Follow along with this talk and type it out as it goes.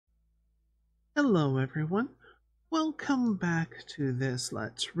Hello everyone, welcome back to this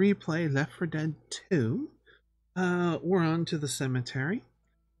Let's Replay Left 4 Dead 2. We're on to the cemetery.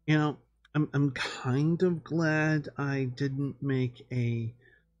 You know, I'm kind of glad I didn't make a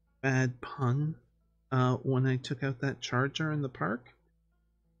bad pun when I took out that charger in the park.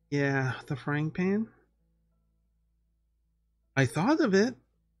 Yeah, the frying pan. I thought of it,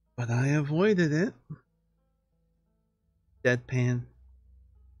 but I avoided it. Deadpan.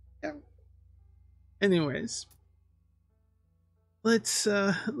 Yeah. Anyways, let's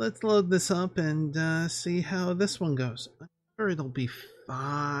load this up and see how this one goes. I'm sure it'll be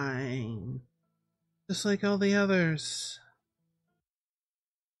fine, just like all the others.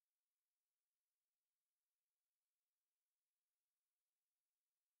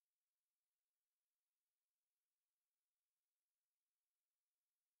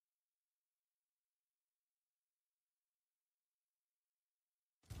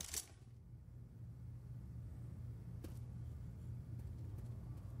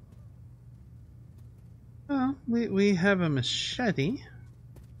 Well, we have a machete.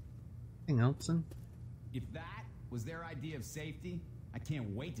 Anything else? If that was their idea of safety, I can't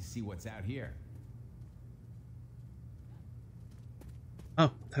wait to see what's out here.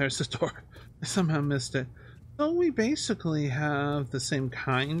 Oh, there's the door. I somehow missed it. So we basically have the same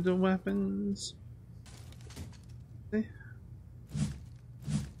kind of weapons. See?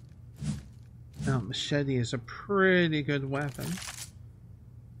 Now, machete is a pretty good weapon.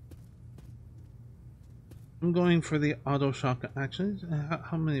 I'm going for the auto shotgun. Actually,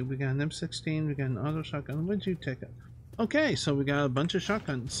 how many? We got an M16, we got an auto shotgun. What'd you take it? Okay, so we got a bunch of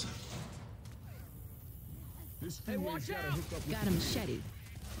shotguns. Hey, watch out! Got a machete.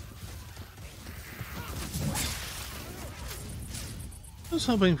 I was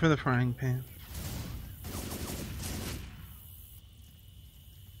hoping for the frying pan.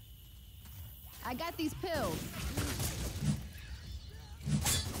 I got these pills.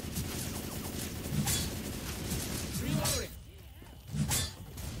 Reloading.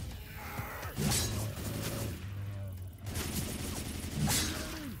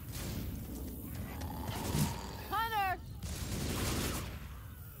 Hunter.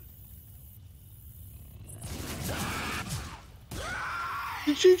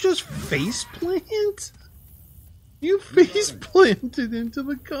 Did you just face plant? You face planted into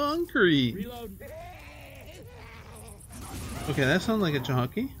the concrete. Reload. Okay, that sounds like a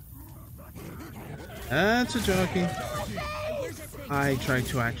jockey. That's a jockey. I tried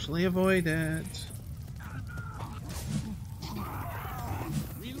to actually avoid it.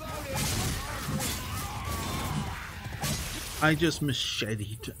 I just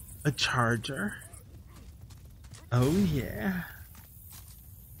macheted a charger. Oh yeah.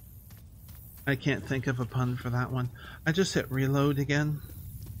 I can't think of a pun for that one. I just hit reload again.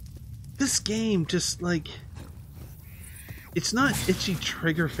 This game just like... It's not itchy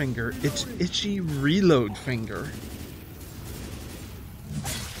trigger finger, it's itchy reload finger.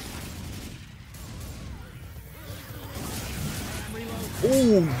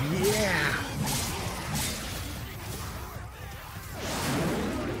 Oh yeah!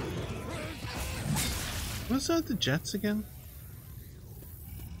 Was that the jets again?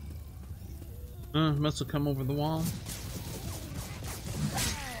 Must have come over the wall.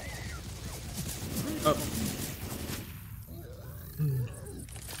 Oh.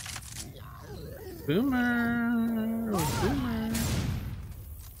 Boomer! Boomer!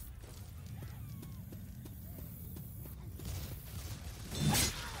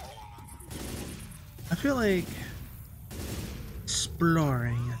 I feel like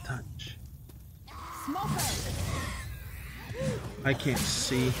exploring a touch. I can't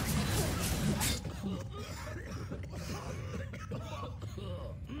see.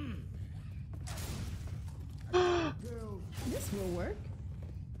 This will work.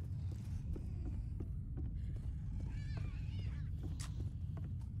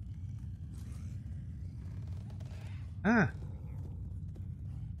 Ah.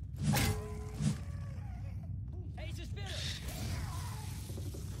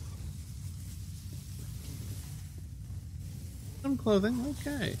 Some clothing,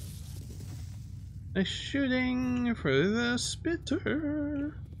 okay. Nice shooting for the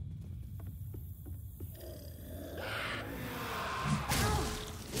spitter.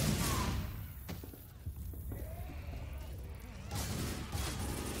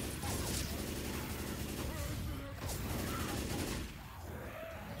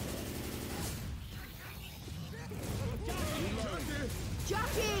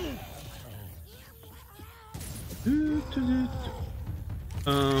 Jockey!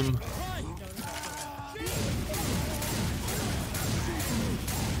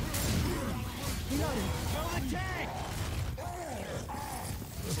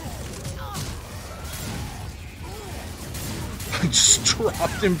 I just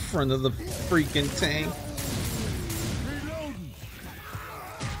dropped in front of the freaking tank.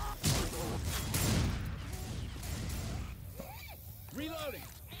 Reloading.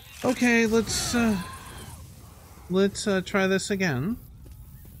 Okay, let's try this again.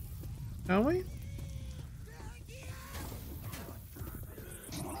 Shall we?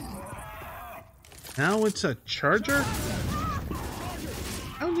 Now it's a charger?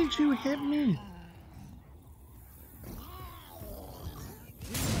 How did you hit me?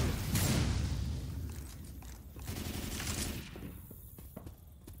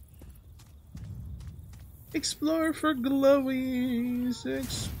 Explore for glowies.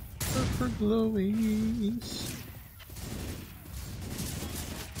 Explore for glowies.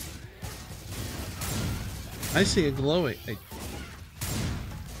 I see a glowy.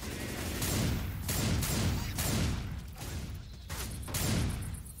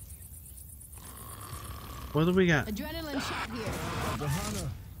 What do we got? Adrenaline shot here.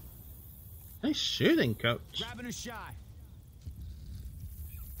 Nice shooting, coach. Grabbing a shot.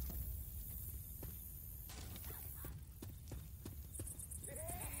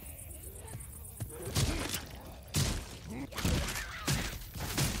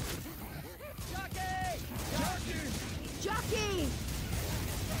 Jockey!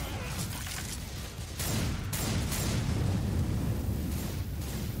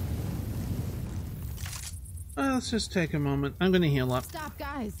 Let's just take a moment. I'm gonna heal up. Stop,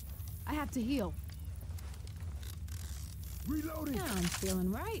 guys. I have to heal. Reloading. Yeah, I'm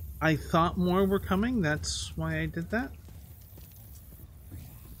feeling right. I thought more were coming. That's why I did that.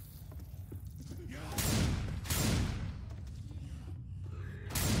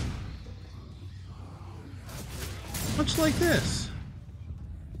 Much like this.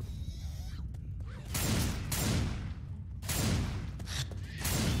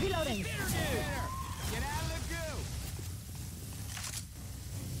 Reloading. Get out of the goo.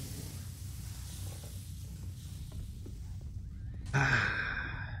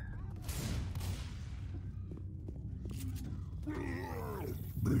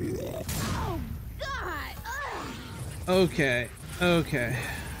 Oh, God! Ugh. Okay. Okay.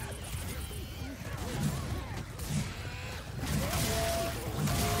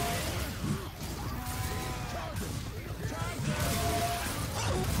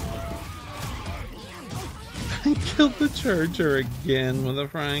 I killed the charger again with a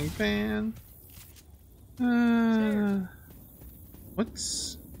frying pan.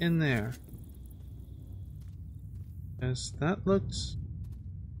 What's in there? Yes, that looks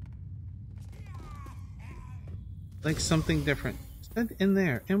like something different. Is that in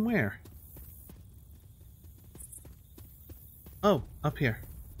there? And where? Oh, up here.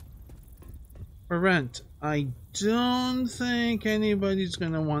 For rent. I don't think anybody's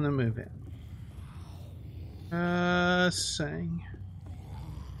gonna want to move in. Saying.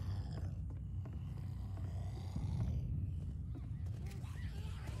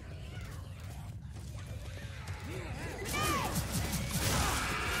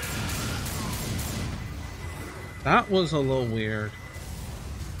 That was a little weird.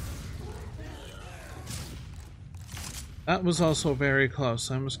 That was also very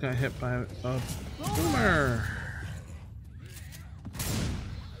close. I almost got hit by a boomer.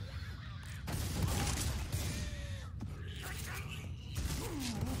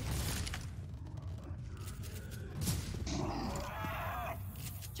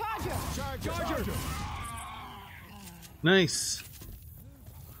 Charger. Nice.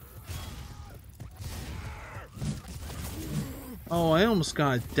 Oh, I almost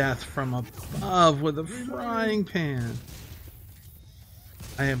got death from above with a frying pan.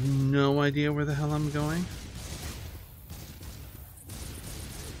 I have no idea where the hell I'm going.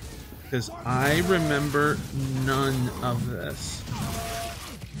 Because I remember none of this.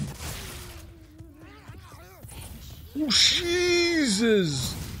 Oh,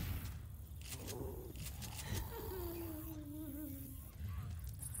 Jesus!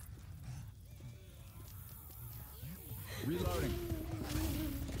 Reloading.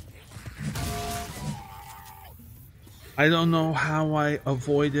 I don't know how I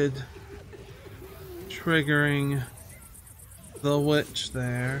avoided triggering the witch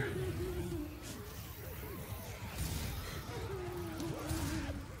there.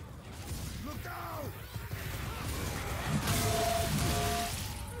 Look out!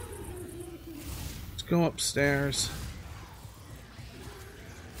 Let's go upstairs.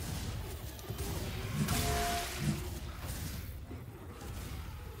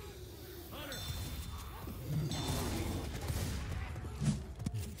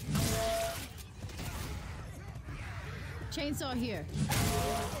 Chainsaw here.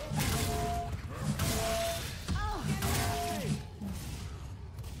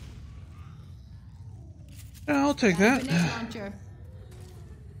 I'll take that. Grenade launcher.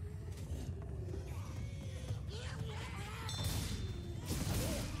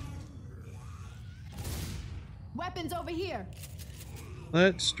 Weapons over here.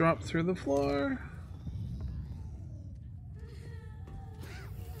 Let's drop through the floor.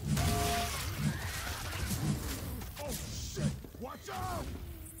 Oh shit! Watch out!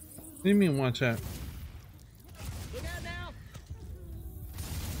 What do you mean, watch out? Look out now!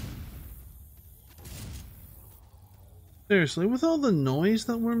 Seriously, with all the noise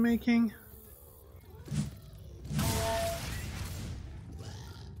that we're making?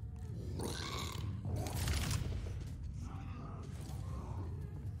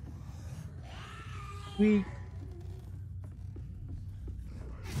 We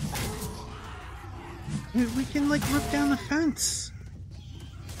can like rip down the fence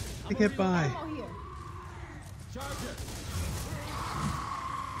to get by. Ammo here. Charger!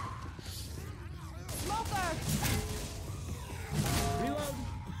 Smoker. Reload!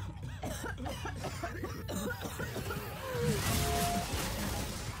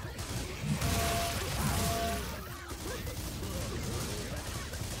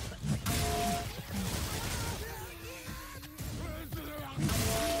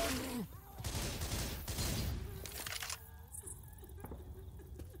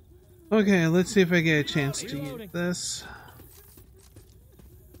 Okay, let's see if I get a chance to use this.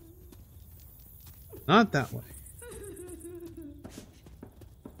 Not that way.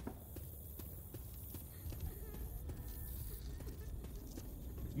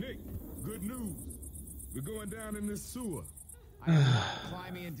 Nick, good news. We're going down in this sewer.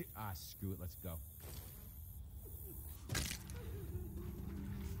 Climbing into. Ah, screw it. Let's go.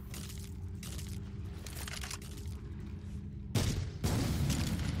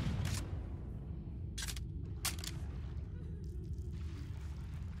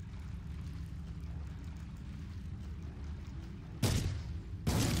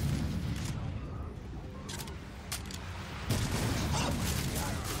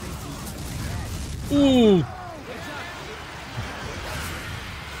 Ooh!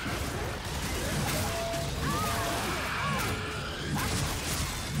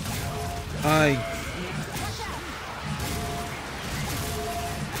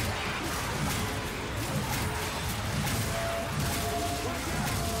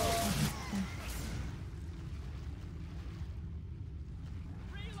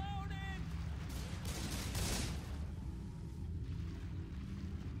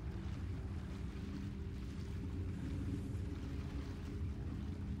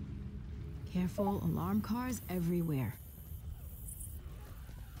 Careful, alarm cars everywhere.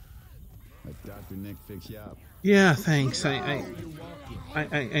 Let Dr. Nick fix you up. Yeah, thanks. I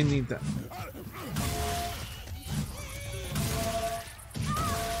need that.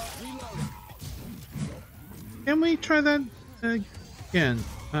 Can we try that again?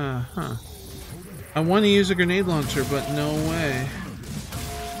 Huh. I want to use a grenade launcher, but no way.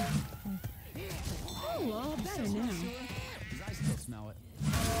 Oh, well, better now. I still smell it.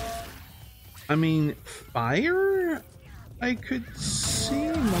 I mean, fire? I could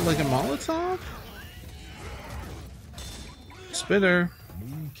see like a Molotov? Spitter.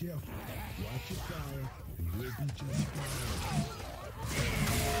 Move careful. Watch your fire, and we'll be just fine.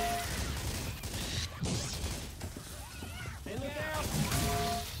 Hey, look out!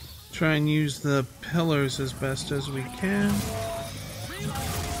 Try and use the pillars as best as we can.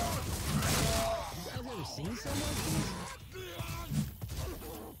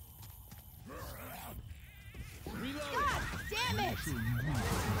 God damn it!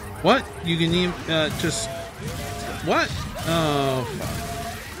 What? You can even just what? Oh fuck.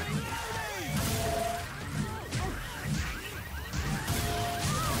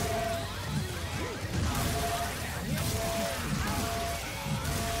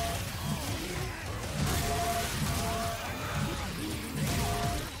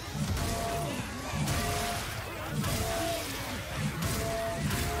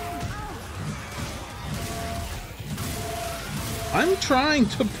 I'm trying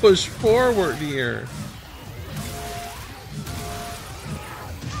to push forward here.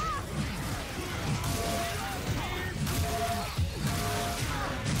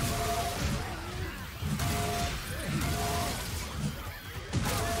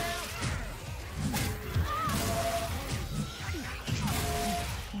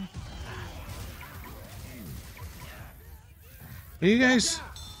 Are you guys?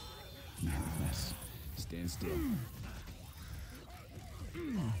 Stand still.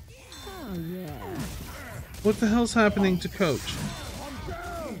 Oh, yeah. What the hell's happening to Coach?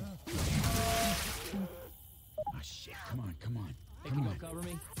 Oh shit! Come on, come on. Come on. Cover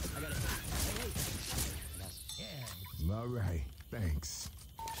me. I got it. Hey, hey. Thanks.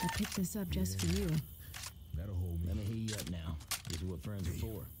 I picked this up just for you. That'll hold me. Let me heat you up now. This is what friends are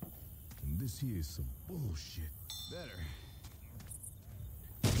for. And this here is some bullshit. Better.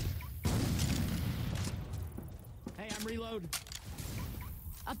 Hey, I'm reload.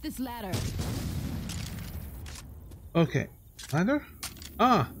 Up this ladder. Okay. Ladder?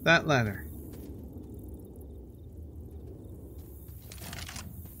 Ah, that ladder.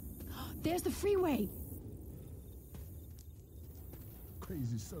 There's the freeway.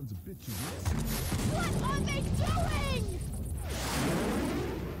 Crazy sons of bitches. What are they doing?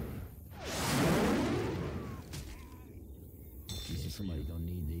 Jesus, somebody gonna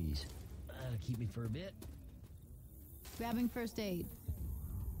need these. Keep me for a bit. Grabbing first aid.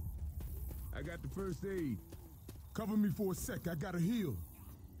 I got the first aid. Cover me for a sec. I gotta heal.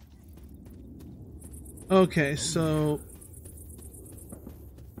 Okay, so...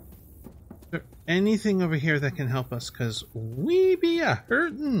 Is there anything over here that can help us? Because we be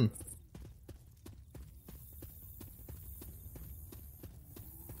a-hurtin'.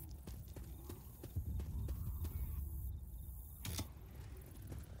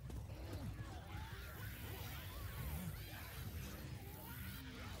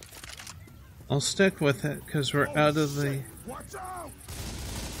 I'll stick with it because we're out of the... Watch out!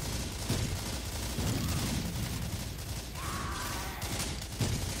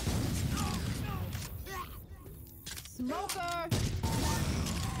 Smoker!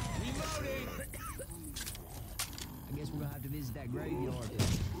 Reloading! I guess we're gonna have to visit that graveyard.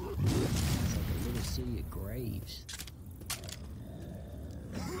 It's like a little city of graves.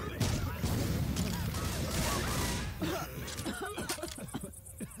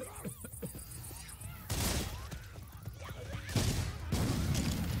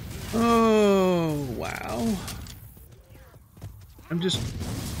 Oh, wow. I'm just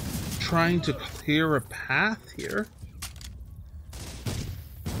trying to clear a path here.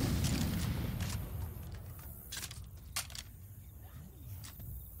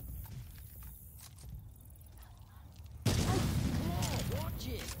 Watch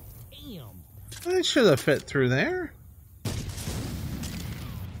it. Damn. I should have fit through there.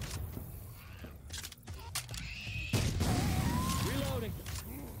 Reloading.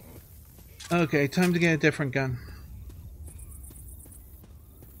 Okay, time to get a different gun.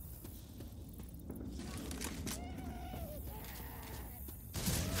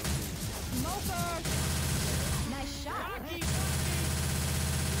 Smoker! Nice shot.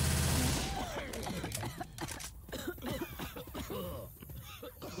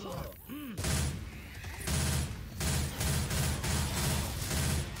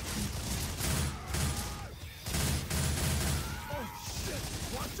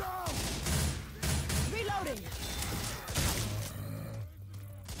 Watch out! Reloading!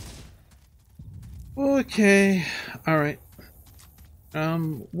 Okay, alright.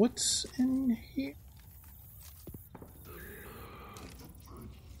 What's in here?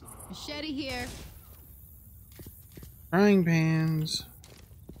 Machete here. Frying pans.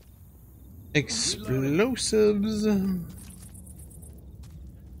 Explosives.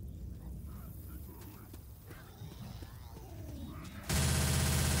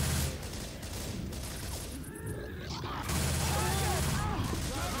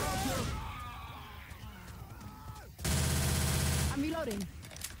 I'm reloading.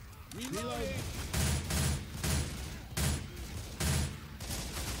 Reloading!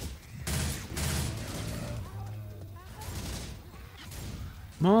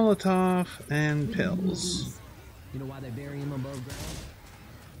 Molotov and pills. You know why they bury him above ground?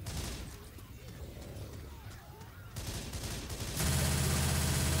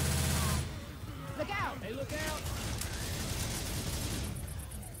 Look out! Hey, look out!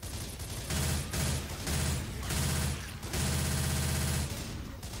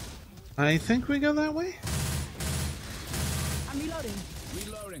 I think we go that way? I'm reloading.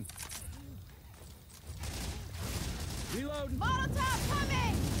 Reloading! Reload! Molotov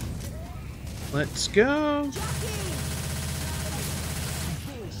coming! Let's go. Jockey!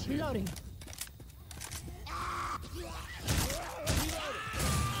 Reloading.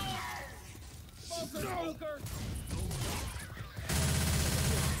 Smoker!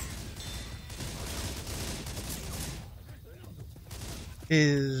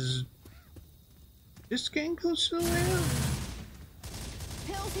 Is this getting close to the way out?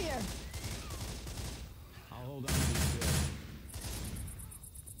 Pills here. I'll hold on to this.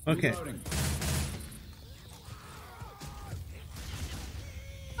 Okay. Reloading.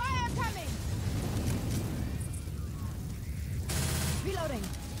 Fire coming! Reloading.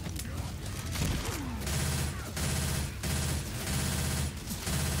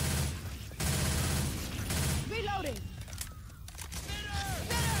 Reloading.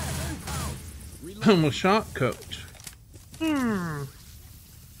 I'm a shot coach.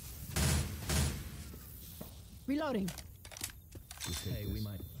 Reloading. Hey, we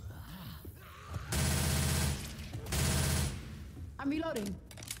might. I'm reloading.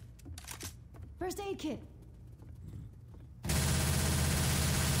 First aid kit.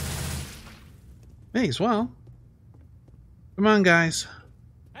 May as well. Come on, guys.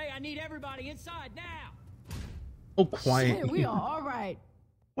 Hey, I need everybody inside now. Oh, quiet. Shit, we are all right.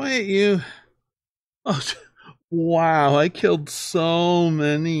 Quiet, you. Oh, wow, I killed so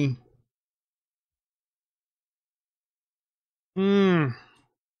many. That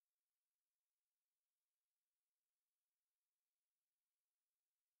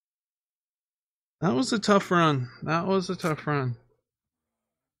was a tough run. That was a tough run.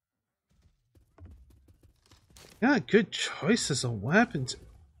 Yeah, good choices of weapons.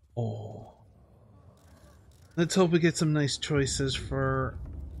 Oh. Let's hope we get some nice choices for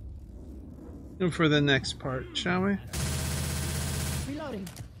the next part, shall we? Reloading.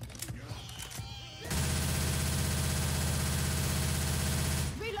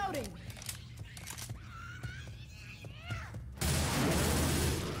 Reloading.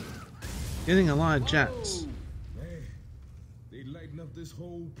 Getting a lot of jets. Man, they lighten up this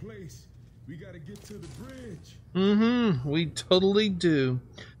whole place. We gotta get to the bridge. We totally do.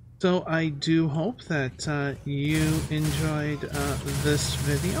 So I do hope that you enjoyed this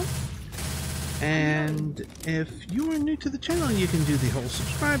video. And if you are new to the channel, you can do the whole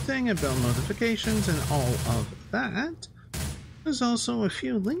subscribe thing and bell notifications and all of that. There's also a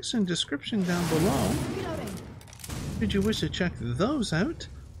few links in the description down below Reloading. should you wish to check those out.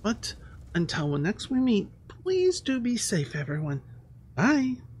 But until next we meet, please do be safe, everyone.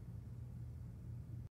 Bye.